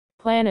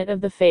Planet of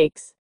the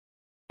Fakes,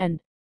 and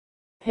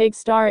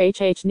Pigstar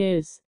HH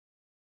News.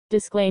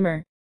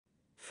 Disclaimer.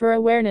 For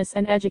awareness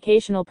and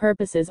educational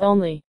purposes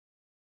only.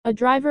 A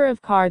driver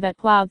of car that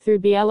plowed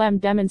through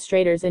BLM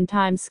demonstrators in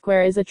Times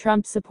Square is a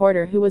Trump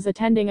supporter who was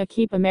attending a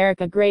Keep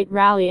America Great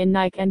rally in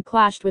Nike and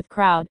clashed with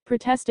crowd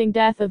protesting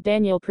death of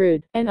Daniel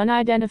Prude. An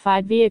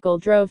unidentified vehicle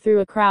drove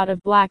through a crowd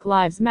of Black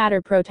Lives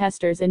Matter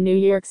protesters in New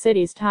York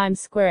City's Times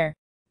Square.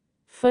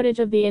 Footage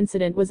of the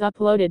incident was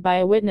uploaded by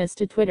a witness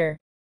to Twitter.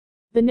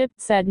 The NIP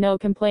said no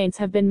complaints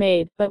have been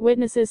made, but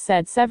witnesses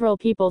said several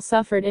people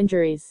suffered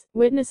injuries.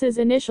 Witnesses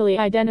initially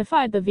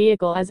identified the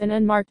vehicle as an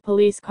unmarked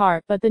police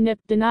car, but the NIP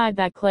denied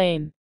that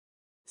claim.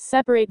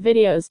 Separate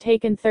videos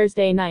taken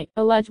Thursday night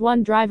allege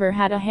one driver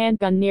had a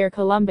handgun near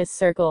Columbus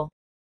Circle.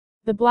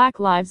 The Black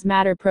Lives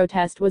Matter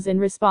protest was in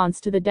response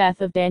to the death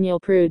of Daniel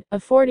Prude, a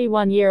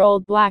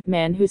 41-year-old black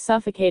man who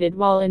suffocated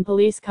while in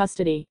police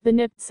custody. The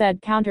NIP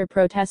said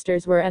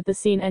counter-protesters were at the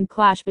scene and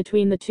clash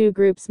between the two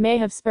groups may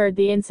have spurred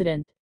the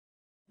incident.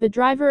 The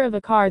driver of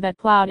a car that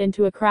plowed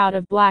into a crowd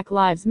of Black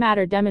Lives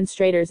Matter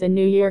demonstrators in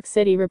New York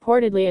City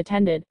reportedly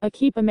attended a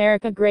Keep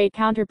America Great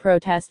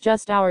counter-protest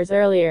just hours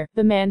earlier.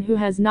 The man, who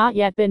has not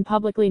yet been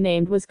publicly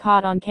named, was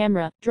caught on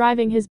camera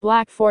driving his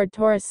black Ford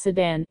Taurus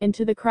sedan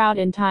into the crowd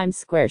in Times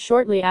Square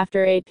shortly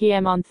after 8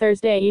 p.m. on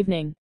Thursday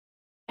evening.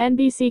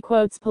 NBC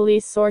quotes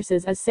police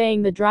sources as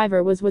saying the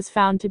driver was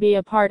found to be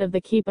a part of the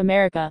Keep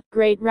America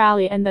Great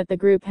rally and that the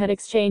group had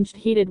exchanged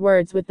heated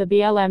words with the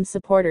BLM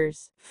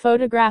supporters.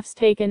 Photographs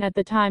taken at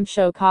the time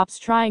show cops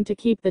trying to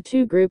keep the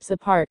two groups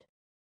apart.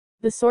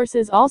 The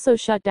sources also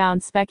shut down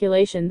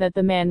speculation that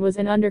the man was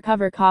an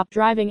undercover cop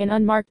driving an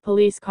unmarked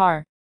police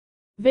car.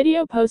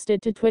 Video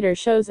posted to Twitter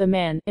shows a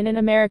man in an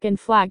American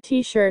flag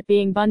t-shirt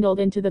being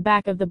bundled into the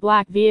back of the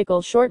black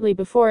vehicle shortly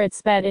before it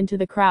sped into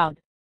the crowd.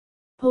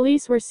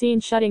 Police were seen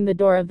shutting the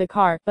door of the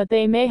car, but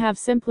they may have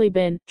simply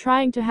been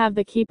trying to have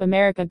the Keep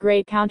America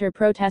Great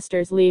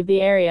counter-protesters leave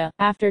the area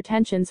after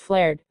tensions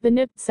flared. The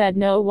NIP said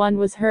no one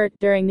was hurt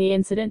during the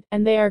incident,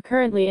 and they are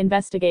currently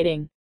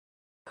investigating.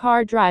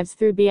 Car drives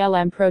through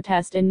BLM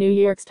protest in New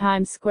York's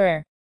Times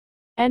Square.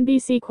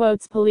 NBC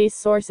quotes police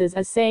sources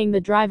as saying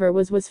the driver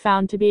was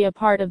found to be a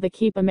part of the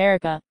Keep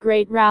America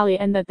Great rally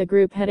and that the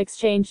group had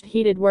exchanged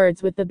heated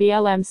words with the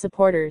BLM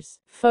supporters.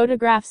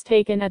 Photographs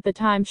taken at the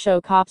time show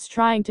cops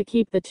trying to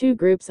keep the two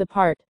groups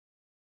apart.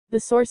 The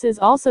sources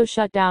also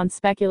shut down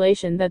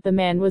speculation that the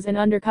man was an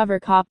undercover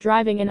cop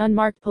driving an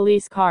unmarked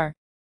police car.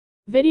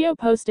 Video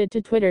posted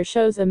to Twitter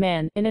shows a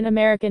man in an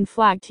American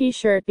flag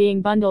t-shirt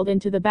being bundled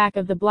into the back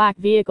of the black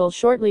vehicle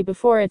shortly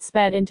before it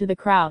sped into the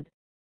crowd.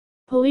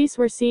 Police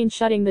were seen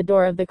shutting the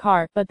door of the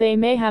car, but they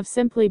may have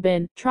simply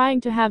been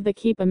trying to have the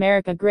Keep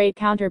America Great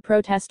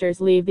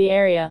counter-protesters leave the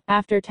area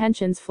after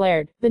tensions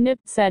flared. The NIP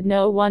said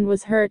no one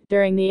was hurt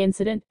during the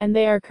incident, and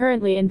they are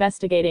currently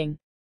investigating.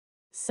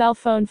 Cell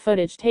phone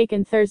footage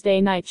taken Thursday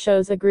night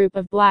shows a group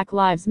of Black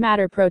Lives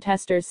Matter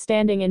protesters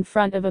standing in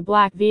front of a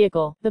black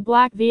vehicle. The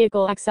black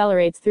vehicle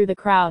accelerates through the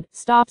crowd,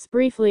 stops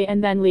briefly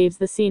and then leaves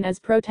the scene as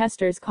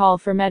protesters call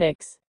for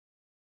medics.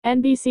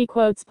 NBC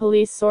quotes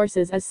police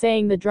sources as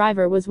saying the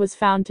driver was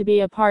found to be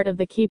a part of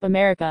the Keep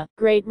America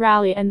Great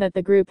rally and that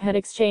the group had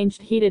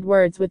exchanged heated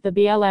words with the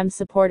BLM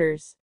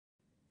supporters.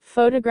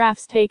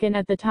 Photographs taken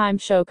at the time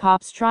show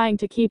cops trying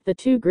to keep the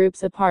two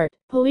groups apart.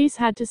 Police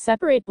had to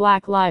separate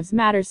Black Lives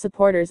Matter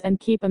supporters and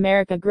Keep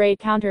America Great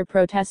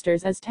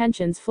counter-protesters as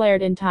tensions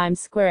flared in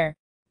Times Square.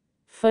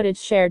 Footage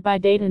shared by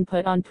Dayton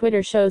put on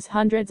Twitter shows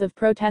hundreds of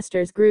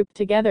protesters grouped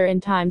together in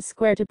Times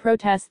Square to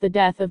protest the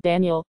death of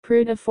Daniel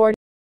Prude, a 40